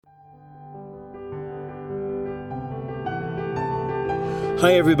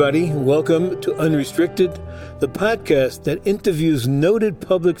Hi, everybody. Welcome to Unrestricted, the podcast that interviews noted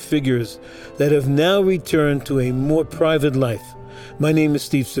public figures that have now returned to a more private life. My name is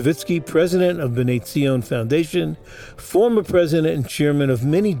Steve Savitsky, president of B'nai Zion Foundation, former president and chairman of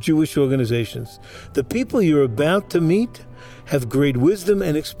many Jewish organizations. The people you're about to meet have great wisdom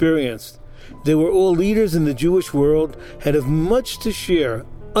and experience. They were all leaders in the Jewish world and have much to share,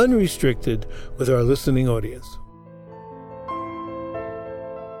 unrestricted, with our listening audience.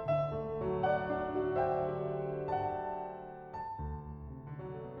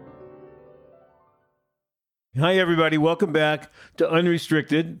 Hi, everybody. Welcome back to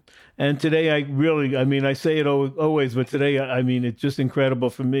Unrestricted. And today, I say it always, but today, it's just incredible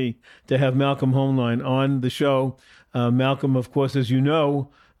for me to have Malcolm Hoenlein on the show. Malcolm, of course, as you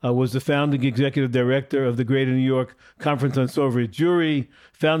know, was the founding executive director of the Greater New York Conference on Soviet Jewry,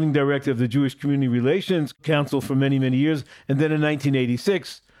 founding director of the Jewish Community Relations Council for many, many years. And then in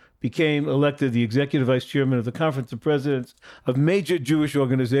 1986, became elected the executive vice chairman of the Conference of Presidents of major Jewish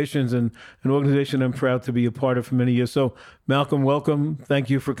organizations, and an organization I'm proud to be a part of for many years. So, Malcolm, welcome.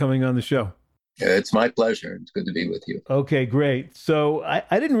 Thank you for coming on the show. It's my pleasure. It's good to be with you. Okay, great. So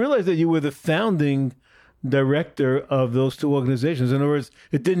I didn't realize that you were the founding director of those two organizations. In other words,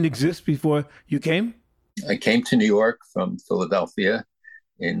 it didn't exist before you came? I came to New York from Philadelphia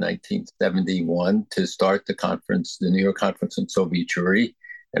in 1971 to start the conference, the New York Conference on Soviet Jewry,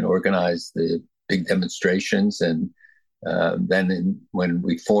 and organized the big demonstrations. And when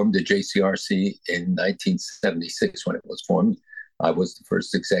we formed the JCRC in 1976, when it was formed, I was the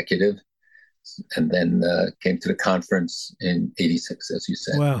first executive, and then came to the conference in 86, as you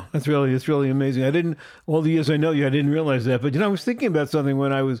said. Wow, it's really amazing. All the years I know you, I didn't realize that. But I was thinking about something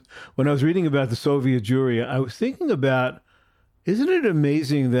when I was reading about the Soviet Jewry. I was thinking about, isn't it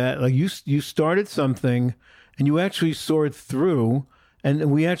amazing that you started something and you actually saw it through,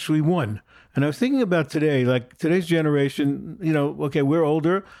 and we actually won. And I was thinking about today, like today's generation, okay, we're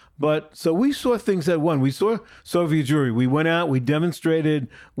older, but so we saw things that won. We saw Soviet Jewry. We went out, we demonstrated,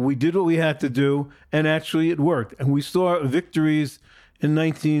 we did what we had to do, and actually it worked. And we saw victories in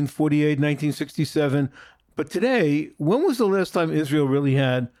 1948, 1967. But today, when was the last time Israel really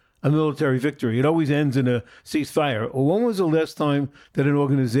had a military victory? It always ends in a ceasefire. Or when was the last time that an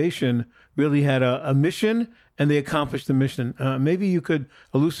organization really had a mission and they accomplished the mission? Maybe you could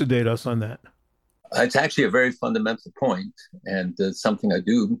elucidate us on that. It's actually a very fundamental point, and something I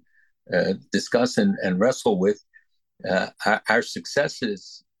do discuss and wrestle with. Our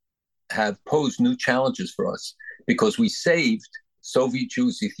successes have posed new challenges for us because we saved Soviet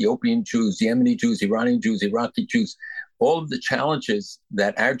Jews, Ethiopian Jews, Yemeni Jews, Iranian Jews, Iraqi Jews, all of the challenges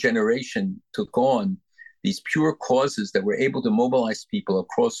that our generation took on, these pure causes that were able to mobilize people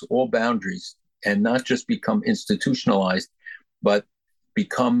across all boundaries and not just become institutionalized, but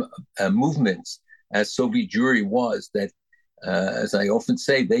become movements, as Soviet Jewry was, that, as I often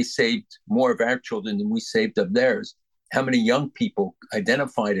say, they saved more of our children than we saved of theirs. How many young people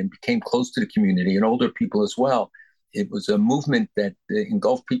identified and became close to the community, and older people as well. It was a movement that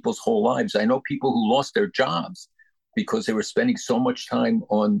engulfed people's whole lives. I know people who lost their jobs because they were spending so much time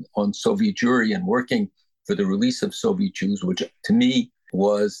on Soviet Jewry and working for the release of Soviet Jews, which to me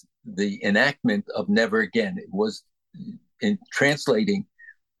was the enactment of never again. It was in translating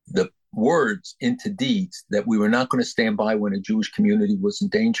the words into deeds that we were not going to stand by when a Jewish community was in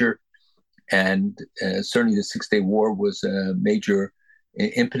danger. And certainly the Six-Day War was a major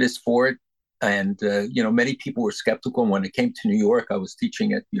impetus for it. And, many people were skeptical. And when I came to New York, I was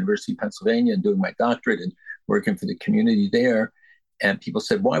teaching at the University of Pennsylvania and doing my doctorate and working for the community there. And people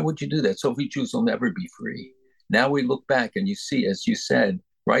said, why would you do that? Soviet Jews will never be free. Now we look back and you see, as you said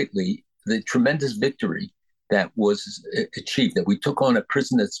rightly, the tremendous victory that was achieved, that we took on a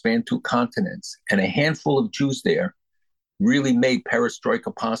prison that spanned 2 continents, and a handful of Jews there really made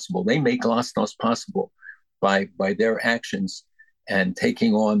perestroika possible. They made glasnost possible by their actions and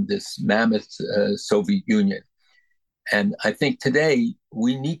taking on this mammoth Soviet Union. And I think today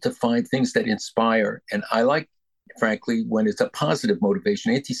we need to find things that inspire. And I like, frankly, when it's a positive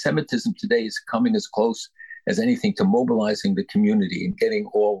motivation. Antisemitism today is coming as close as anything to mobilizing the community and getting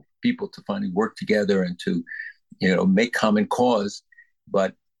all people to finally work together and to, make common cause.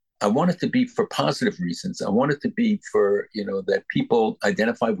 But I want it to be for positive reasons. I want it to be for, that people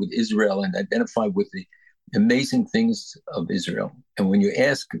identify with Israel and identify with the amazing things of Israel. And when you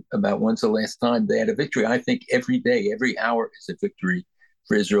ask about when's the last time they had a victory, I think every day, every hour is a victory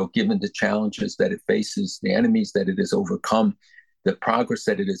for Israel, given the challenges that it faces, the enemies that it has overcome, the progress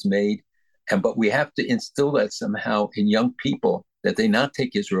that it has made. But we have to instill that somehow in young people that they not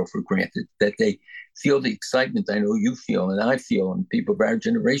take Israel for granted, that they feel the excitement I know you feel and I feel, and people of our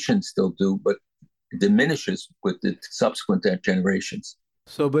generation still do, but diminishes with the subsequent generations.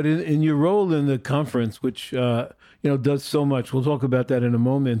 So, but in your role in the conference, which does so much, we'll talk about that in a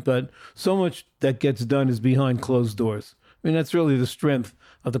moment. But so much that gets done is behind closed doors. I mean, that's really the strength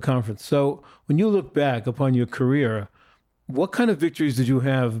of the conference. So, when you look back upon your career, what kind of victories did you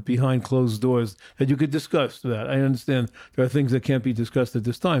have behind closed doors that you could discuss? That I understand there are things that can't be discussed at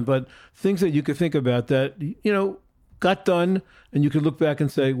this time, but things that you could think about that got done, and you could look back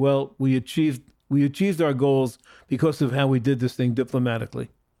and say, "Well, we achieved our goals because of how we did this thing diplomatically."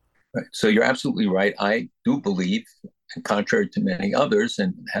 Right. So you're absolutely right. I do believe, and contrary to many others,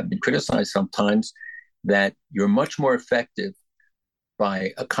 and have been criticized sometimes, that you're much more effective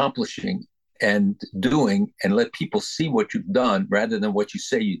by accomplishing and doing and let people see what you've done rather than what you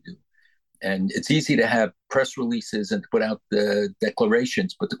say you do. And it's easy to have press releases and to put out the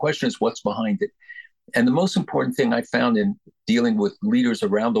declarations, but the question is what's behind it. And the most important thing I found in dealing with leaders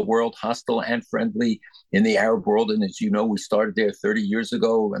around the world, hostile and friendly, in the Arab world, and as you know, we started there 30 years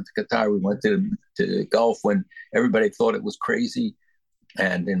ago, we went to Qatar, we went to the Gulf when everybody thought it was crazy,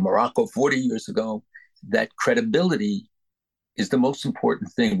 and in Morocco 40 years ago, that credibility is the most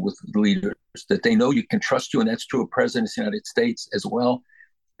important thing with leaders, that they know you can trust you, and that's true of presidents of the United States as well.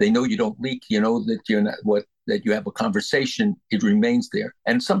 They know you don't leak. You know that you're not that you have a conversation. It remains there,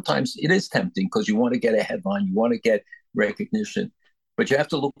 and sometimes it is tempting because you want to get a headline, you want to get recognition, but you have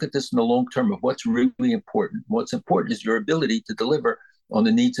to look at this in the long term of what's really important. What's important is your ability to deliver on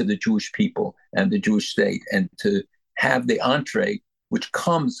the needs of the Jewish people and the Jewish state, and to have the entree, which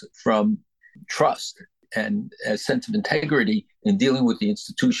comes from trust and a sense of integrity in dealing with the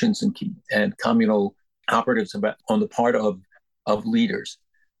institutions and communal operatives on the part of leaders.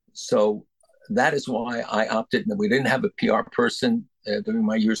 So that is why I opted. And we didn't have a PR person during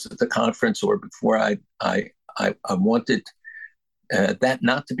my years at the conference or before. I wanted that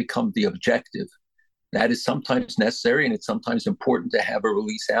not to become the objective. That is sometimes necessary, and it's sometimes important to have a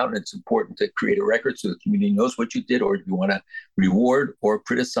release out, and it's important to create a record so the community knows what you did, or if you want to reward or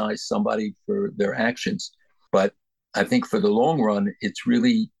criticize somebody for their actions. But I think for the long run, it's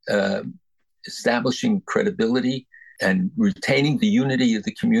really establishing credibility and retaining the unity of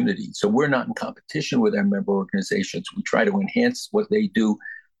the community. So we're not in competition with our member organizations. We try to enhance what they do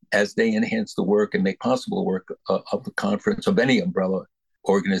as they enhance the work and make possible the work of the conference, of any umbrella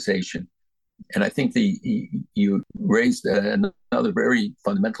organization. And I think you raised another very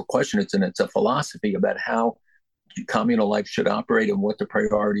fundamental question. It's a philosophy about how communal life should operate and what the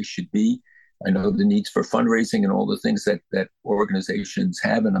priorities should be. I know the needs for fundraising and all the things that organizations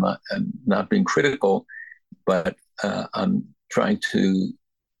have, and I'm not being critical, but I'm trying to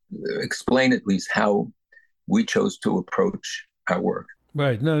explain at least how we chose to approach our work.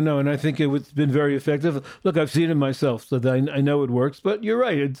 Right. No. And I think it's been very effective. Look, I've seen it myself, so that I know it works. But you're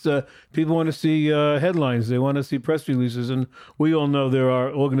right. It's people want to see headlines. They want to see press releases. And we all know there are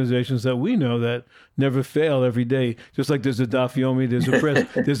organizations that we know that never fail every day. Just like there's a Daf Yomi, there's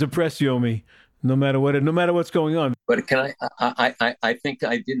a press Yomi, no matter what's going on. But I think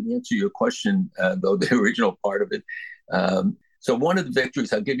I didn't answer your question, though, the original part of it. So one of the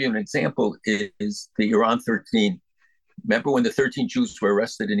victories, I'll give you an example, is the Iran 13. Remember when the 13 Jews were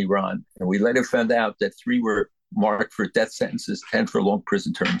arrested in Iran, and we later found out that 3 were marked for death sentences, 10 for long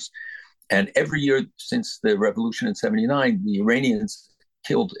prison terms. And every year since the revolution in 79, the Iranians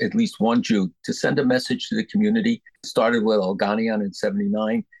killed at least one Jew to send a message to the community. It started with Al-Ghanian in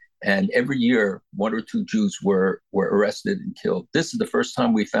 79, and every year 1 or 2 Jews were arrested and killed. This is the first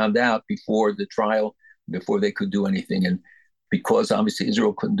time we found out before the trial, before they could do anything. And because obviously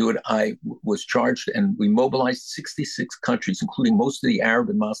Israel couldn't do it, I was charged, and we mobilized 66 countries, including most of the Arab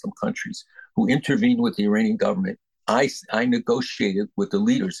and Muslim countries, who intervened with the Iranian government. I negotiated with the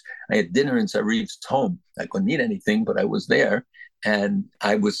leaders. I had dinner in Zarif's home. I couldn't eat anything, but I was there. And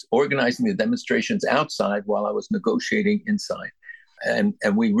I was organizing the demonstrations outside while I was negotiating inside. And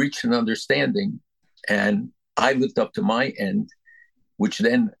we reached an understanding, and I lived up to my end, which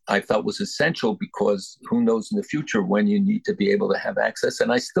then I felt was essential, because who knows in the future when you need to be able to have access.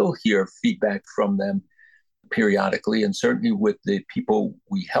 And I still hear feedback from them periodically, and certainly with the people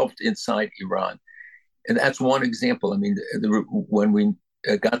we helped inside Iran. And that's one example. I mean, when we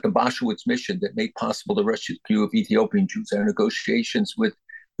got the Boschwitz mission that made possible the rescue of Ethiopian Jews, our negotiations with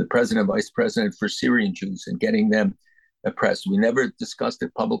the president and vice president for Syrian Jews and getting them oppressed. We never discussed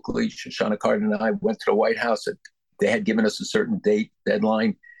it publicly. Shoshana Cardin and I went to the White House. They had given us a certain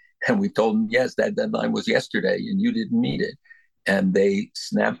deadline, and we told them, yes, that deadline was yesterday, and you didn't meet it. And they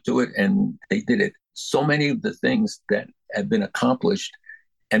snapped to it, and they did it. so many of the things that have been accomplished,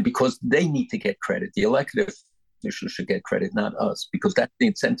 and because they need to get credit, the elected officials should get credit, not us, because that's the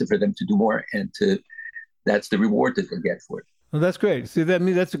incentive for them to do more, and to that's the reward that they get for it. Well, that's great. See, that I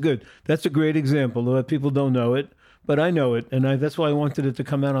mean, that's a great example. That people don't know it, but I know it, and that's why I wanted it to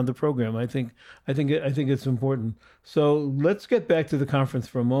come out on the program. I think it's important. So let's get back to the conference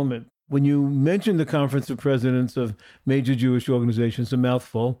for a moment. When you mentioned the Conference of Presidents of Major Jewish Organizations, a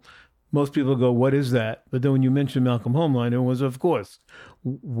mouthful. Most people go, "What is that?" But then when you mentioned Malcolm Hoenlein, it was, of course.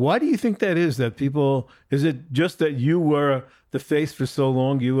 Why do you think that is? That people, is it just that you were the face for so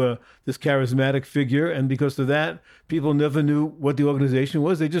long? You were this charismatic figure, and because of that, people never knew what the organization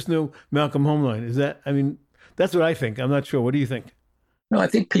was. They just knew Malcolm Hoenlein. Is that? I mean, that's what I think. I'm not sure. What do you think? No, I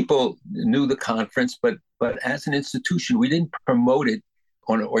think people knew the conference, but as an institution, we didn't promote it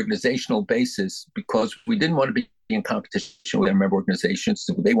on an organizational basis because we didn't want to be in competition with our member organizations.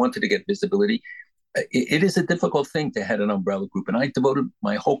 So they wanted to get visibility. It is a difficult thing to head an umbrella group, and I devoted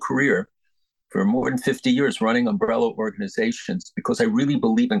my whole career for more than 50 years running umbrella organizations because I really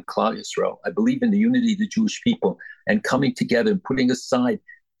believe in Klal Yisrael. I believe in the unity of the Jewish people and coming together and putting aside,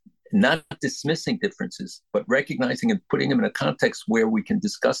 not dismissing differences, but recognizing and putting them in a context where we can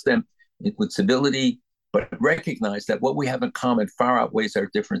discuss them with civility, but recognize that what we have in common far outweighs our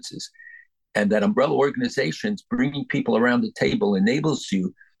differences. And that umbrella organizations, bringing people around the table, enables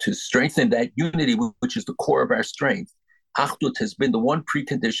you to strengthen that unity, which is the core of our strength. Achdut has been the one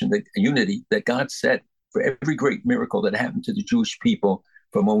precondition, that unity that God set for every great miracle that happened to the Jewish people,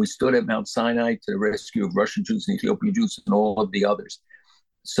 from when we stood at Mount Sinai to the rescue of Russian Jews and Ethiopian Jews and all of the others.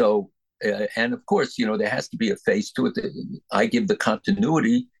 So, and of course, there has to be a face to it. I give the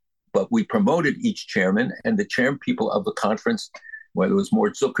continuity, but we promoted each chairman, and the chairman people of the conference, whether it was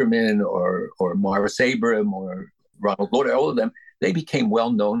Mort Zuckerman or Morris Abram or Ronald Lauder, all of them, they became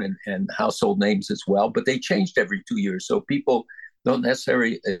well-known and household names as well, but they changed every 2 years. So people don't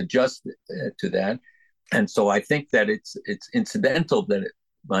necessarily adjust to that. And so I think that it's incidental that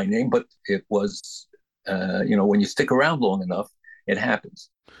my name, but it was, when you stick around long enough, it happens.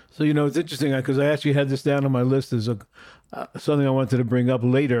 So, it's interesting because I actually had this down on my list as something I wanted to bring up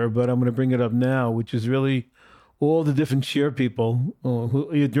later, but I'm going to bring it up now, which is really all the different chair people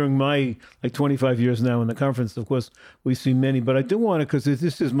who during my 25 years now in the conference. Of course, we see many, but I do want to, because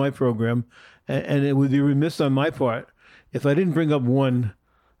this is my program, and it would be remiss on my part if I didn't bring up one,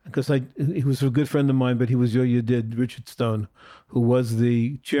 because he was a good friend of mine, but he was your Yedid, Richard Stone, who was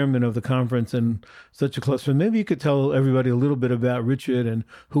the chairman of the conference and such a close friend. Maybe you could tell everybody a little bit about Richard and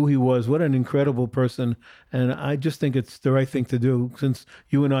who he was. What an incredible person. And I just think it's the right thing to do, since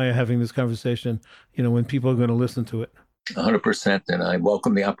you and I are having this conversation, when people are going to listen to it. 100%. And I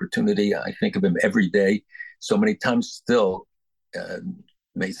welcome the opportunity. I think of him every day. So many times still,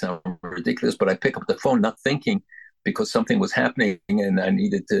 may sound ridiculous, but I pick up the phone not thinking, because something was happening and I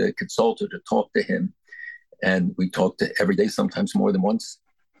needed to consult or to talk to him. And we talked every day, sometimes more than once.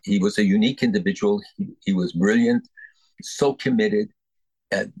 He was a unique individual. He was brilliant, so committed.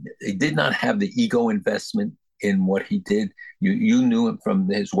 He did not have the ego investment in what he did. You knew him from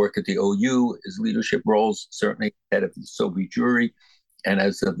his work at the OU, his leadership roles, certainly head of the Soviet Jewry, and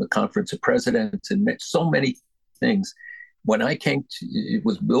as of the Conference of Presidents, and so many things. When I it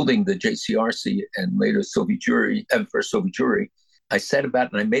was building the JCRC and later Soviet Jewry, first Soviet Jewry, I set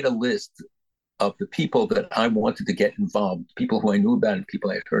about and I made a list of the people that I wanted to get involved, people who I knew about and people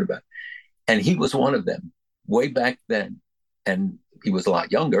I had heard about. And he was one of them way back then. And he was a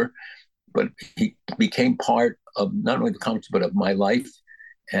lot younger, but he became part of not only the conference, but of my life.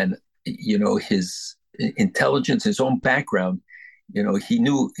 And, his intelligence, his own background,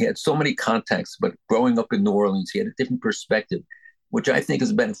 he had so many contacts, but growing up in New Orleans, he had a different perspective, which I think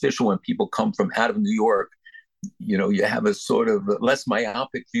is beneficial when people come from out of New York. You have a sort of less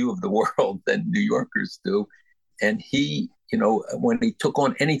myopic view of the world than New Yorkers do. And he, when he took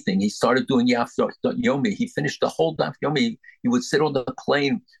on anything, he started doing Yaf Yomi. He finished the whole Daf Yomi. He would sit on the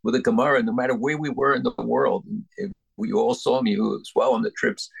plane with a Gemara, no matter where we were in the world. We all saw him as well on the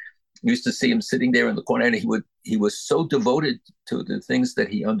trips. We used to see him sitting there in the corner, and he was so devoted to the things that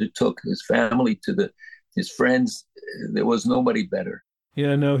he undertook, his family, to his friends. There was nobody better.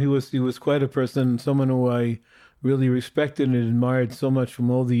 Yeah, no, he was quite a person, someone who I really respected and admired so much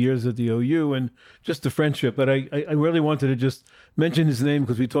from all the years at the OU and just the friendship. But I really wanted to just mention his name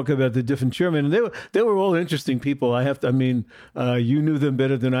because we talk about the different chairmen, and they were all interesting people. You knew them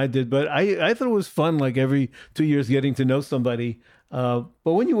better than I did, but I thought it was fun, like every 2 years getting to know somebody. But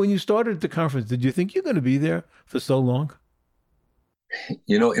when you started the conference, did you think you're going to be there for so long?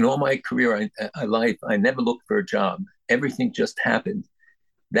 In all my career, life, I never looked for a job. Everything just happened.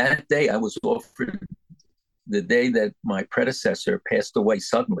 That day, I was offered the day that my predecessor passed away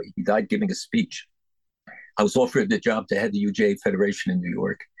suddenly. He died giving a speech. I was offered the job to head the UJA Federation in New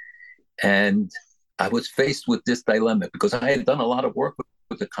York. And I was faced with this dilemma because I had done a lot of work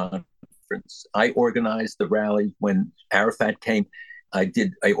with the conference. I organized the rally when Arafat came. I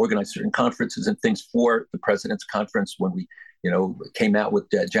organized certain conferences and things for the president's conference when we, came out with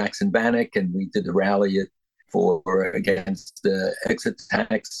Jackson Bannock, and we did the rally for against the exit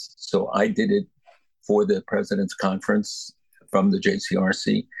tax. So I did it for the president's conference from the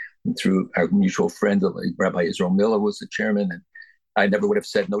JCRC, and through our mutual friend, Rabbi Israel Miller was the chairman. And I never would have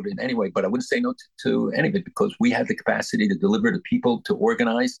said no to him anyway, but I wouldn't say no to any of it because we had the capacity to deliver to people, to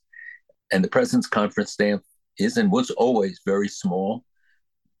organize. And the president's conference staff is and was always very small.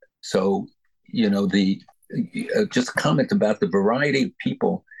 So, just comment about the variety of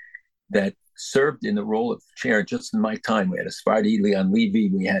people that served in the role of chair just in my time. We had a Sephardi, Leon Levy.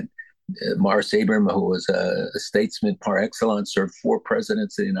 We had Morris Abram, who was a statesman par excellence, served 4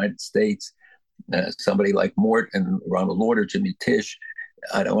 presidents of the United States. Somebody like Mort and Ronald Lauder, Jimmy Tisch.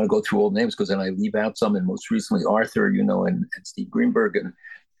 I don't want to go through all the names because then I leave out some. And most recently, Arthur, and Steve Greenberg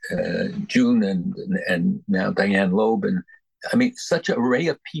and June and now Diane Loeb. And I mean, such an array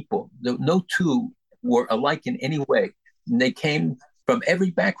of people. No two were alike in any way. And they came from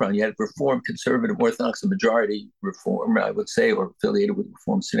every background. You had Reform, Conservative, Orthodox, and majority Reform, I would say, or affiliated with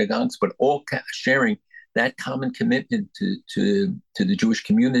Reform synagogues, but all sharing that common commitment to the Jewish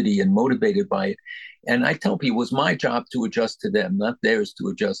community and motivated by it. And I tell people it was my job to adjust to them, not theirs to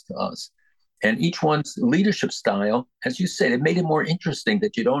adjust to us. And each one's leadership style, as you said, it made it more interesting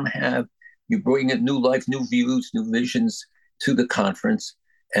that you bring in new life, new views, new visions to the conference.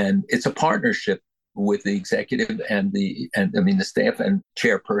 And it's a partnership with the executive and the staff and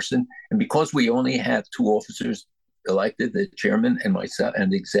chairperson. And because we only have 2 officers elected, the chairman and myself and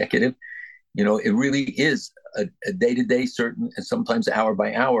the executive, it really is a day-to-day, certain, and sometimes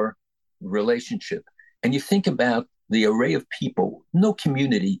hour-by-hour relationship. And you think about the array of people. No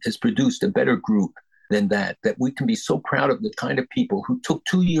community has produced a better group than that we can be so proud of the kind of people who took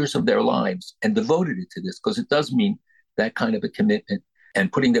 2 years of their lives and devoted it to this, because it does mean that kind of a commitment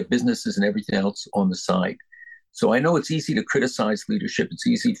and putting their businesses and everything else on the side. So I know it's easy to criticize leadership. It's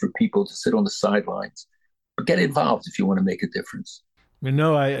easy for people to sit on the sidelines, but get involved if you want to make a difference.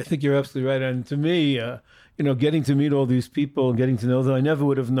 No, I think you're absolutely right. And to me, getting to meet all these people and getting to know them, I never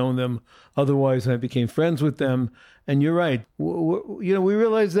would have known them otherwise. I became friends with them. And you're right. We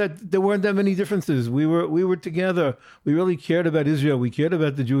realized that there weren't that many differences. We were together. We really cared about Israel. We cared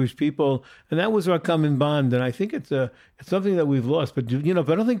about the Jewish people, and that was our common bond. And I think it's something that we've lost. But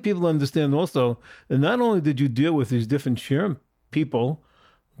but I don't think people understand also that not only did you deal with these different share people,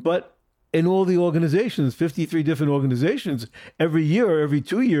 but in all the organizations, 53 different organizations, every year or every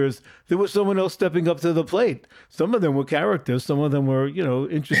 2 years, there was someone else stepping up to the plate. Some of them were characters, some of them were,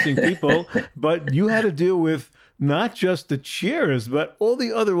 interesting people, but you had to deal with not just the chairs, but all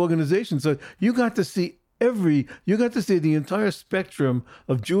the other organizations. So you got to see the entire spectrum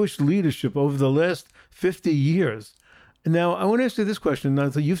of Jewish leadership over the last 50 years. And now I want to ask you this question. Now,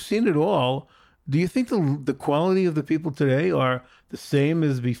 so you've seen it all. Do you think the quality of the people today are the same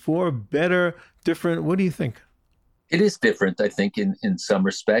as before, better, different? What do you think? It is different, I think, in some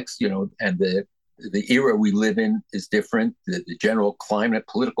respects, and the era we live in is different. The general climate,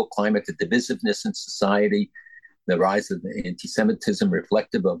 political climate, the divisiveness in society, the rise of the antisemitism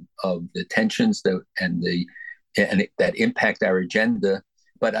reflective of the tensions that impact our agenda.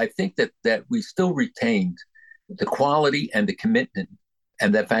 But I think that we still retained the quality and the commitment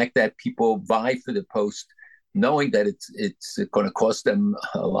and the fact that people vie for the post, knowing that it's going to cost them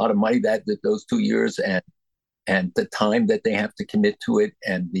a lot of money those 2 years and the time that they have to commit to it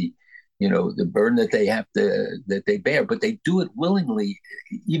and the burden that they bear, but they do it willingly,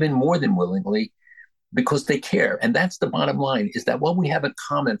 even more than willingly, because they care. And that's the bottom line, is that what we have in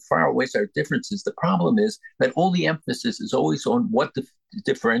common far outweighs our differences. The problem is that all the emphasis is always on what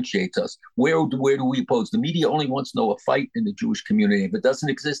differentiates us. Where do we oppose? The media only wants to know a fight in the Jewish community. If it doesn't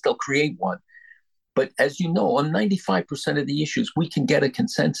exist, they'll create one. But as you know, on 95% of the issues, we can get a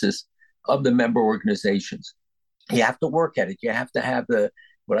consensus of the member organizations. You have to work at it. You have to have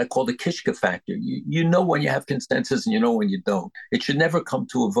what I call the Kishka factor. You know when you have consensus and you know when you don't. It should never come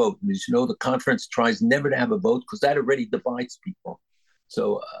to a vote. As you know, the conference tries never to have a vote because that already divides people.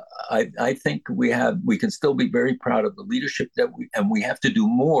 So I think we can still be very proud of the leadership and we have to do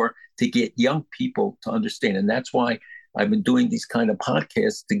more to get young people to understand. And that's why I've been doing these kind of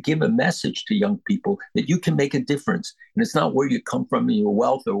podcasts to give a message to young people that you can make a difference. And it's not where you come from and your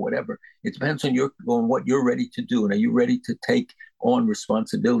wealth or whatever. It depends on what you're ready to do. And are you ready to take on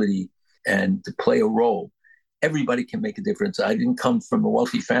responsibility and to play a role, everybody can make a difference. I didn't come from a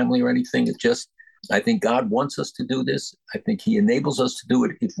wealthy family or anything. It just, I think God wants us to do this. I think he enables us to do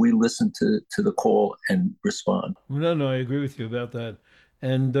it if we listen to the call and respond. No, no, I agree with you about that.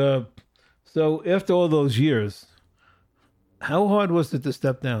 And so after all those years, how hard was it to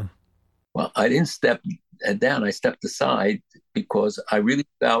step down? Well, I didn't step down. I stepped aside because I really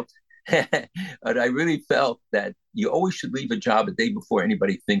felt, but I really felt that you always should leave a job a day before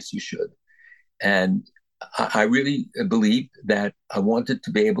anybody thinks you should. And I really believed that I wanted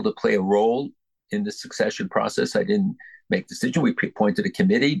to be able to play a role in the succession process. I didn't make the decision. We appointed a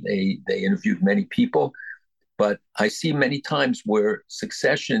committee. They interviewed many people. But I see many times where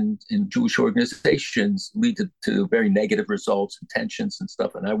succession in Jewish organizations lead to very negative results and tensions and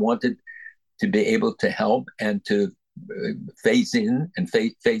stuff. And I wanted to be able to help and to phase in and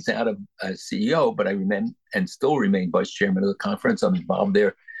phase out of as CEO, but I remain and still remain vice chairman of the conference. I'm involved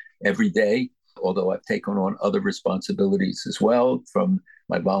there every day, although I've taken on other responsibilities as well from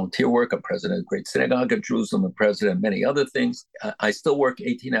my volunteer work. I'm president of the Great Synagogue of Jerusalem, I'm president of many other things. I still work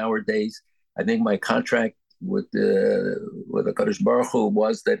 18-hour days. I think my contract with the Kadosh Baruch Hu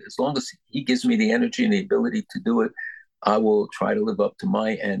was that as long as he gives me the energy and the ability to do it, I will try to live up to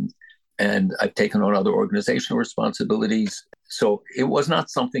my end. And I've taken on other organizational responsibilities. So it was not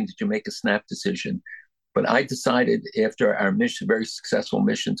something that you make a snap decision. But I decided after our mission, very successful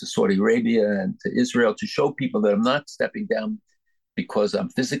mission to Saudi Arabia and to Israel, to show people that I'm not stepping down because I'm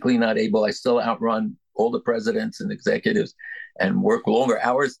physically not able. I still outrun all the presidents and executives and work longer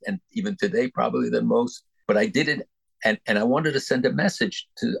hours, and even today probably than most. But I did it, and I wanted to send a message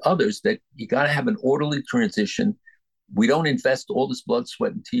to others that you got to have an orderly transition. We don't invest all this blood,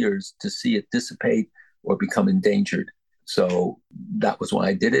 sweat, and tears to see it dissipate or become endangered. So that was why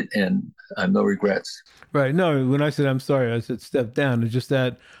I did it, and I have no regrets. Right. No, when I said I'm sorry, I said step down. It's just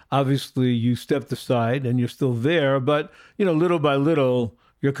that obviously you stepped aside and you're still there, but little by little,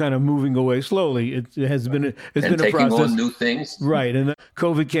 you're kind of moving away slowly. It has been it's And been a taking process, on new things. right? And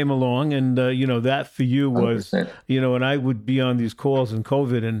COVID came along, and that for you was 100%. and I would be on these calls in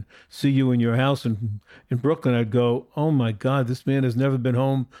COVID and see you in your house in Brooklyn. I'd go, oh my God, this man has never been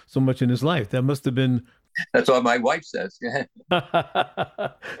home so much in his life. That must have been. That's what my wife says.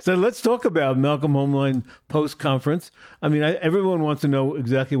 So let's talk about Malcolm Hoenlein post-conference. I mean, everyone wants to know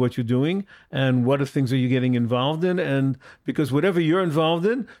exactly what you're doing and what are things are you getting involved in. And because whatever you're involved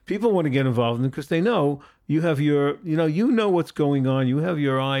in, people want to get involved in because they know you have your, you know what's going on. You have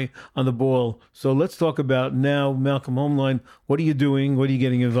your eye on the ball. So let's talk about now, Malcolm Hoenlein. What are you doing? What are you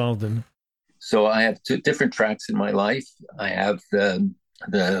getting involved in? So I have two different tracks in my life. I have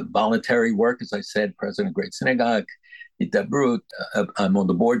the voluntary work, as I said, president of Great Synagogue, endeavours. I'm on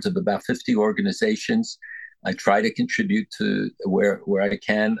the boards of about 50 organizations. I try to contribute to where I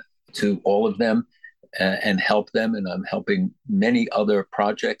can to all of them and help them. And I'm helping many other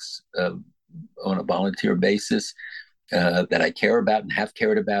projects on a volunteer basis that I care about and have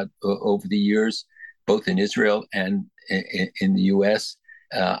cared about over the years, both in Israel and in the U.S.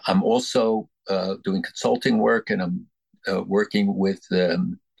 I'm also doing consulting work, and I'm working with,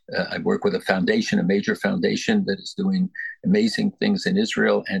 I work with a foundation, a major foundation that is doing amazing things in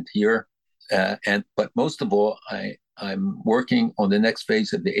Israel and here. But most of all, I'm working on the next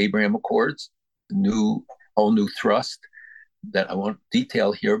phase of the Abraham Accords, whole new thrust that I won't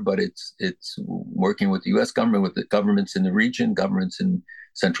detail here, but it's working with the U.S. government, with the governments in the region, governments in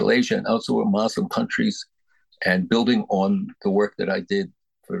Central Asia, and also with Muslim countries, and building on the work that I did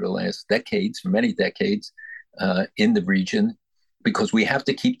for the last decades, for many decades, in the region, because we have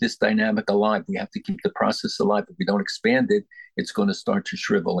to keep this dynamic alive. We have to keep the process alive. If we don't expand it, it's going to start to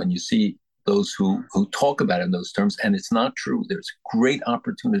shrivel. And you see those who talk about it in those terms, and it's not true. There's great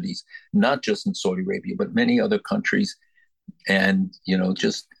opportunities, not just in Saudi Arabia, but many other countries. And,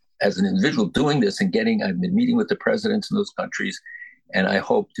 just as an individual doing this and I've been meeting with the presidents in those countries, and I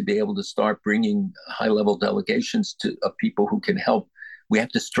hope to be able to start bringing high-level delegations of people who can help. We have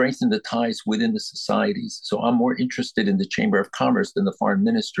to strengthen the ties within the societies. So I'm more interested in the Chamber of Commerce than the Foreign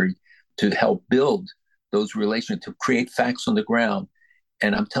Ministry to help build those relations, to create facts on the ground.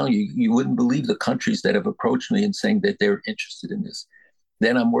 And I'm telling you, you wouldn't believe the countries that have approached me and saying that they're interested in this.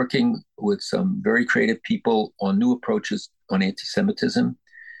 Then I'm working with some very creative people on new approaches on anti-Semitism,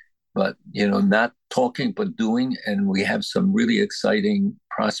 but, not talking, but doing. And we have some really exciting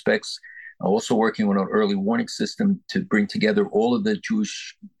prospects. I'm also working on an early warning system to bring together all of the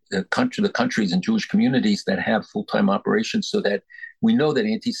countries and Jewish communities that have full-time operations, so that we know that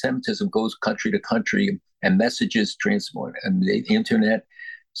anti-Semitism goes country to country and messages transport and the internet.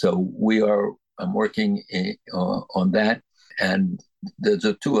 So I'm working on that. And those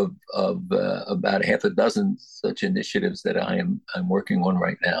are two of about half a dozen such initiatives that I'm working on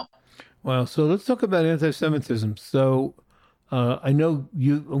right now. Wow. So let's talk about anti-Semitism. So I know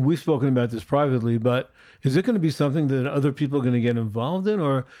we've spoken about this privately, but is it going to be something that other people are going to get involved in,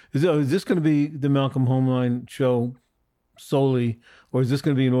 or is this going to be the Malcolm Hoenlein show solely, or is this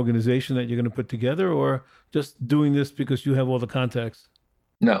going to be an organization that you're going to put together, or just doing this because you have all the contacts?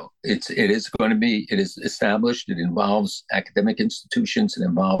 No, it is established. It involves academic institutions. It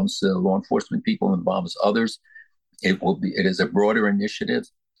involves law enforcement people. It involves others. It is a broader initiative,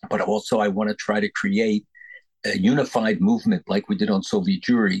 but also I want to try to create a unified movement like we did on Soviet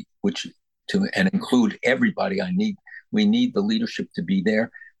Jewry, which to and include everybody. We need the leadership to be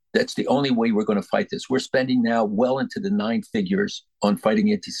there. That's the only way we're going to fight this. We're spending now well into the nine figures on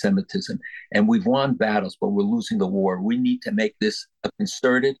fighting anti-Semitism, and we've won battles, but we're losing the war. We need to make this a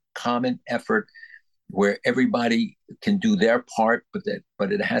concerted, common effort where everybody can do their part,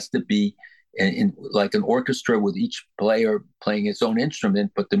 but it has to be like an orchestra with each player playing his own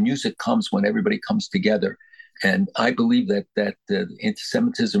instrument. But the music comes when everybody comes together. And I believe that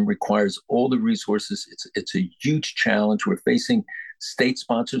anti-Semitism requires all the resources. It's a huge challenge. We're facing state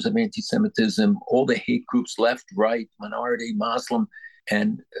sponsors of anti-Semitism, all the hate groups, left, right, minority, Muslim,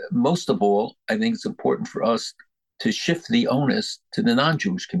 and most of all, I think it's important for us to shift the onus to the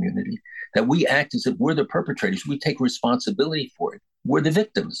non-Jewish community. That we act as if we're the perpetrators. We take responsibility for it. We're the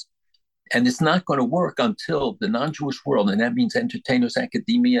victims. And it's not going to work until the non-Jewish world, and that means entertainers,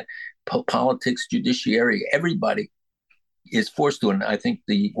 academia, politics, judiciary, everybody is forced to. And I think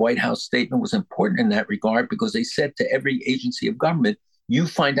the White House statement was important in that regard because they said to every agency of government, you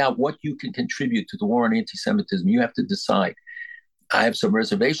find out what you can contribute to the war on anti-Semitism. You have to decide. I have some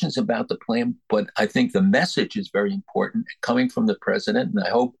reservations about the plan, but I think the message is very important coming from the president. And I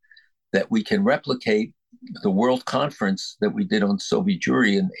hope that we can replicate the World Conference that we did on Soviet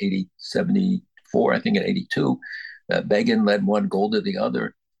Jewry in 74, I think in 82. Begin led one, Golda the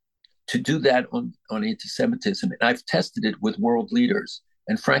other, to do that on anti-Semitism. And I've tested it with world leaders.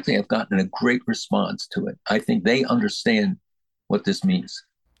 And frankly, I've gotten a great response to it. I think they understand what this means.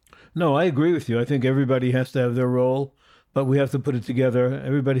 No, I agree with you. I think everybody has to have their role, but we have to put it together.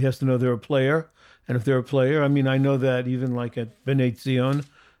 Everybody has to know they're a player. And if they're a player, I mean, I know that even like at B'nai Zion,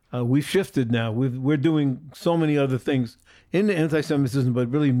 we've shifted now. We're doing so many other things in anti-Semitism, but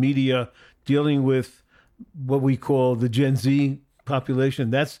really media dealing with what we call the Gen Z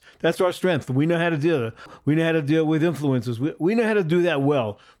population. That's our strength. We know how to deal. We know how to deal with influencers. We know how to do that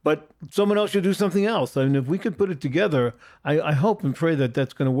well. But someone else should do something else. I mean, if we could put it together, I hope and pray that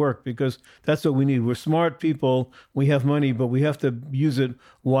that's going to work because that's what we need. We're smart people. We have money, but we have to use it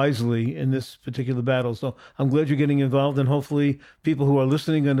wisely in this particular battle. So I'm glad you're getting involved, and hopefully people who are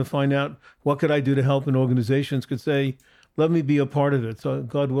listening are going to find out what could I do to help, and organizations could say, let me be a part of it. So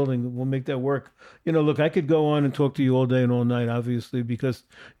God willing, we'll make that work. Look, I could go on and talk to you all day and all night, obviously, because,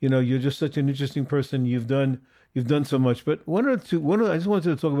 you're just such an interesting person. You've done so much, but I just wanted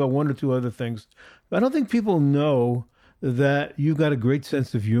to talk about one or two other things. I don't think people know that you've got a great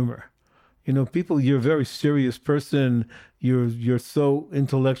sense of humor. You're a very serious person. You're so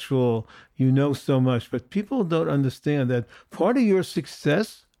intellectual. You know so much, but people don't understand that part of your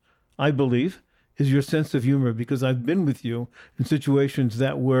success, I believe, is your sense of humor because I've been with you in situations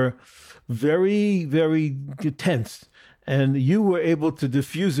that were very, very tense, and you were able to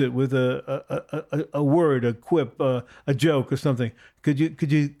diffuse it with a word, a quip, a joke, or something. Could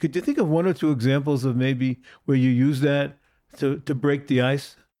you think of one or two examples of maybe where you use that to break the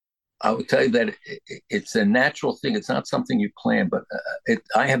ice? I would tell you that it's a natural thing. It's not something you plan, but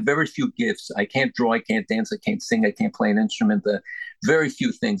I have very few gifts. I can't draw, I can't dance, I can't sing, I can't play an instrument. Very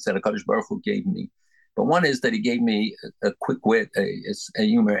few things that HaKadosh Baruch Hu gave me. But one is that he gave me a quick wit, a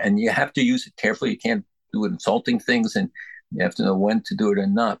humor, and you have to use it carefully. You can't do insulting things, and you have to know when to do it or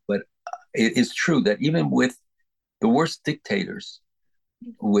not. But it is true that even with the worst dictators,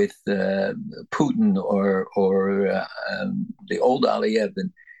 with Putin or the old Aliyev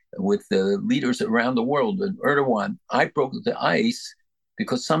and with the leaders around the world and Erdogan, I broke the ice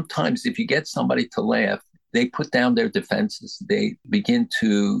because sometimes if you get somebody to laugh, they put down their defenses. They begin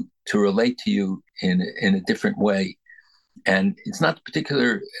to relate to you in a different way. And it's not the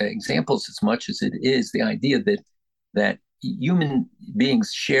particular examples as much as it is the idea that human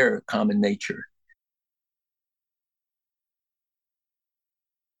beings share a common nature.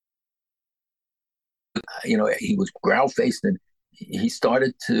 He was growl faced and he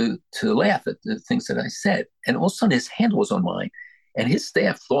started to laugh at the things that I said. And all of a sudden his hand was on mine. And his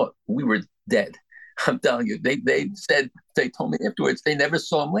staff thought we were dead. I'm telling you, they told me afterwards they never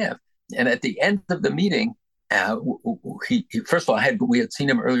saw him laugh. And at the end of the meeting, First of all, we had seen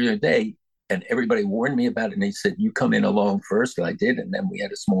him earlier today, and everybody warned me about it. And he said, "You come in alone first," and I did. And then we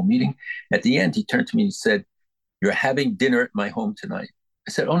had a small meeting. At the end, he turned to me and he said, "You're having dinner at my home tonight."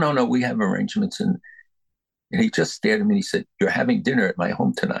 I said, "Oh no, no, we have arrangements." And he just stared at me and he said, "You're having dinner at my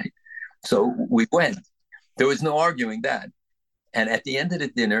home tonight." So we went. There was no arguing that. And at the end of the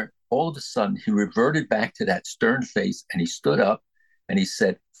dinner, all of a sudden, he reverted back to that stern face and he stood up and he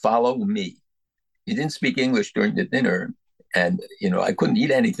said, "Follow me." He didn't speak English during the dinner. And, I couldn't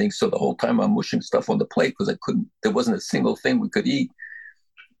eat anything. So the whole time I'm mushing stuff on the plate because there wasn't a single thing we could eat.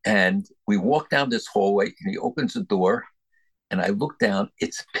 And we walked down this hallway and he opens the door and I look down.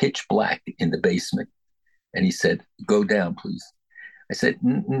 It's pitch black in the basement. And he said, "Go down, please." I said,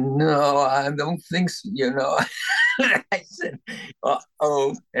 "No, I don't think so." I said,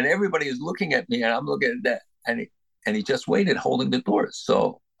 "Oh," and everybody is looking at me, and I'm looking at that, and he just waited, holding the door.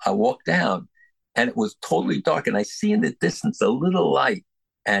 So I walked down, and it was totally dark, and I see in the distance a little light,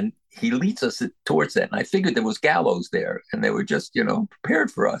 and he leads us towards that. And I figured there was gallows there, and they were just,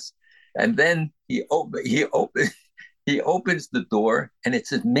 prepared for us. And then he opens the door, and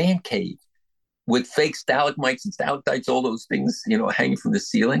it's a man cave with fake stalagmites and stalactites, all those things, hanging from the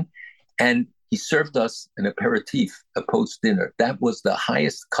ceiling. And he served us an aperitif, a post dinner. That was the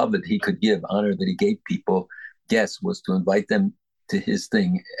highest covet he could give, honor that he gave people, guests, was to invite them to his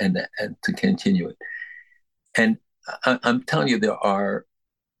thing and to continue it. And I'm telling you, there are,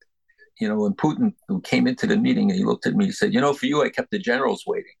 when Putin came into the meeting and he looked at me, he said, "For you, I kept the generals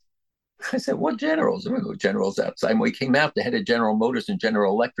waiting." I said, "What generals?" There were no generals outside. When we came out, the head of General Motors and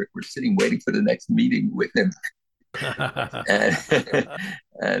General Electric were sitting waiting for the next meeting with him. and,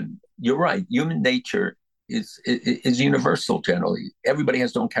 and you're right. Human nature is universal generally. Everybody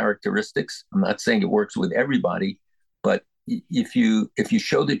has their own characteristics. I'm not saying it works with everybody, but if you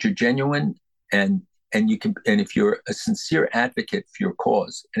show that you're genuine and you can, and if you're a sincere advocate for your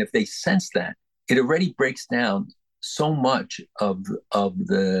cause, and if they sense that, it already breaks down so much of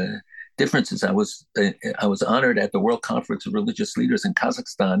the differences. I was honored at the World Conference of Religious Leaders in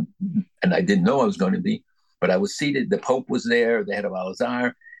Kazakhstan, and I didn't know I was going to be, but I was seated. The Pope was there, the head of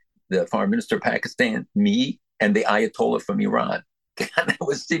Al-Azhar, the Foreign Minister of Pakistan, me, and the Ayatollah from Iran. And I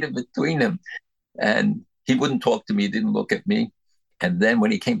was seated between them, and he wouldn't talk to me, didn't look at me. And then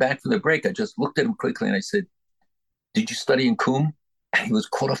when he came back from the break, I just looked at him quickly and I said, "Did you study in Qum?" And he was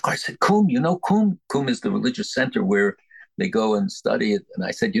caught off guard. I said, "Qum, you know Qum?" Qum is the religious center where they go and study it. And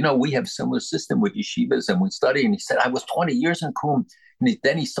I said, "We have a similar system with yeshivas and we study." And he said, "I was 20 years in Qum." And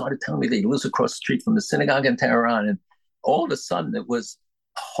then he started telling me that he lives across the street from the synagogue in Tehran. And all of a sudden, it was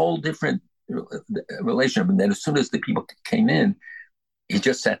a whole different relationship. And then as soon as the people came in, he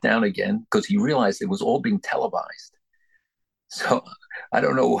just sat down again because he realized it was all being televised. So I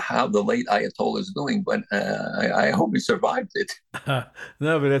don't know how the late Ayatollah is doing, but I hope he survived it.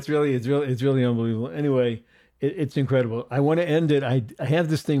 No, but it's really unbelievable. Anyway, it's incredible. I want to end it. I have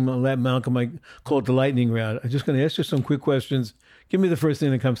this thing, Malcolm, I call it the lightning round. I'm just going to ask you some quick questions. Give me the first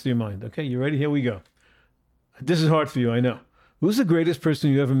thing that comes to your mind. Okay, you ready? Here we go. This is hard for you, I know. Who's the greatest person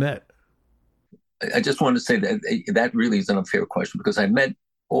you ever met? I just want to say that that really is an unfair question because I met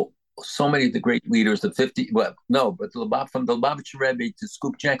so many of the great leaders, the 50, well, no, but from the Lubavitcher Rebbe to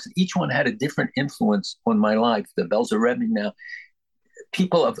Scoop Jackson, each one had a different influence on my life. The Belzer Rebbe now,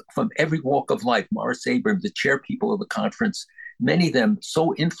 people from every walk of life, Morris Abrams, the chair people of the conference, many of them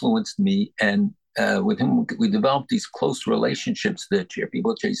so influenced me. And with whom we developed these close relationships, the chair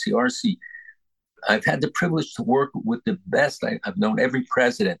people at JCRC. I've had the privilege to work with the best. I've known every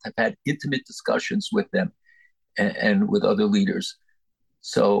president. I've had intimate discussions with them and with other leaders.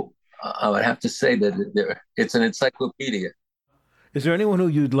 So I would have to say that it's an encyclopedia. Is there anyone who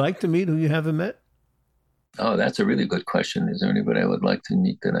you'd like to meet who you haven't met? Oh, that's a really good question. Is there anybody I would like to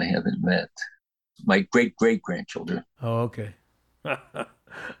meet that I haven't met? My great great grandchildren. Oh, okay.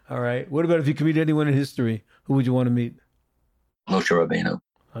 All right. What about if you could meet anyone in history? Who would you want to meet? Moshe Rabbeinu.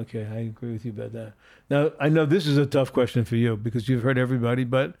 Okay, I agree with you about that. Now, I know this is a tough question for you because you've heard everybody,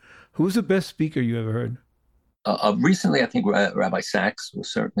 but who's the best speaker you ever heard? Recently, I think Rabbi Sachs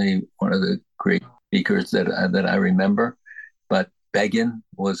was certainly one of the great speakers that I remember. But Begin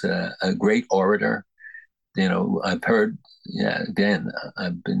was a great orator. I've heard, yeah, again,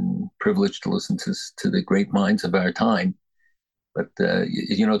 I've been privileged to listen to the great minds of our time. But,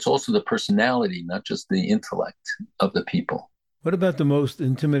 it's also the personality, not just the intellect of the people. What about the most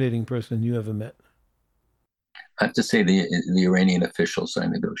intimidating person you ever met? I have to say the Iranian officials I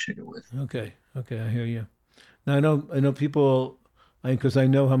negotiated with. Okay, I hear you. Now I know people because I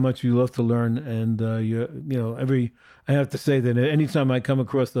know how much you love to learn, and I have to say that anytime I come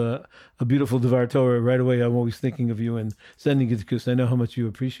across a beautiful Devar Torah, right away I'm always thinking of you and sending it because I know how much you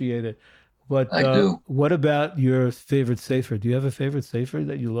appreciate it. But I do. what about your favorite sefer? Do you have a favorite sefer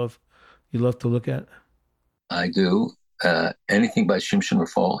that you love? You love to look at? I do. Anything by Shimshon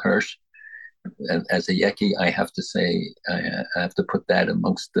Raphael Hirsch. And as a Yeki, I have to say, I have to put that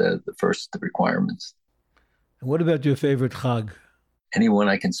amongst the first requirements. And what about your favorite Chag? Anyone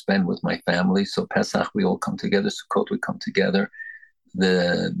I can spend with my family. So Pesach, we all come together. Sukkot, we come together.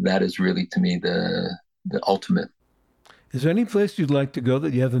 That is really to me the ultimate. Is there any place you'd like to go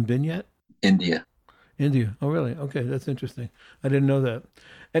that you haven't been yet? India. India. Oh, really? Okay, that's interesting. I didn't know that.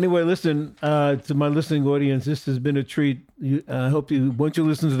 Anyway, listen, to my listening audience, this has been a treat. I hope you, once you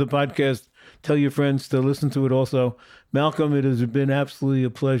listen to the podcast, tell your friends to listen to it also. Malcolm, it has been absolutely a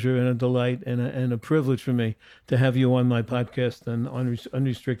pleasure and a delight and a privilege for me to have you on my podcast and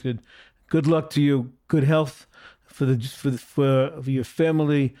Unrestricted. Good luck to you. Good health for your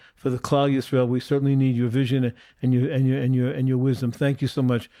family, for the Klal Yisrael. We certainly need your vision and your wisdom. Thank you so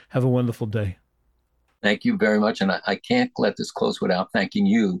much. Have a wonderful day. Thank you very much. And I can't let this close without thanking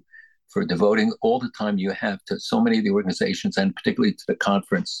you for devoting all the time you have to so many of the organizations and particularly to the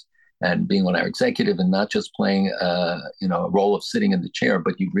conference and being on our executive and not just playing a role of sitting in the chair,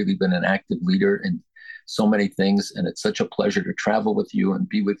 but you've really been an active leader in so many things. And it's such a pleasure to travel with you and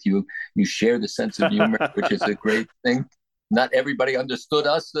be with you. You share the sense of humor, which is a great thing. Not everybody understood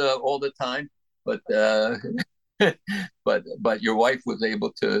us all the time, but but your wife was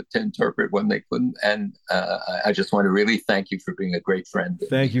able to interpret when they couldn't. And I just want to really thank you for being a great friend.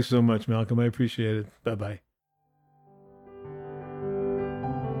 Thank you so much, Malcolm. I appreciate it. Bye-bye.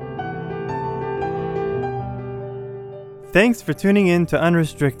 Thanks for tuning in to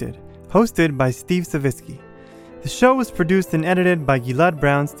Unrestricted, hosted by Steve Savitsky. The show was produced and edited by Gilad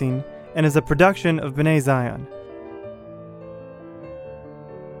Brownstein and is a production of B'nai Zion.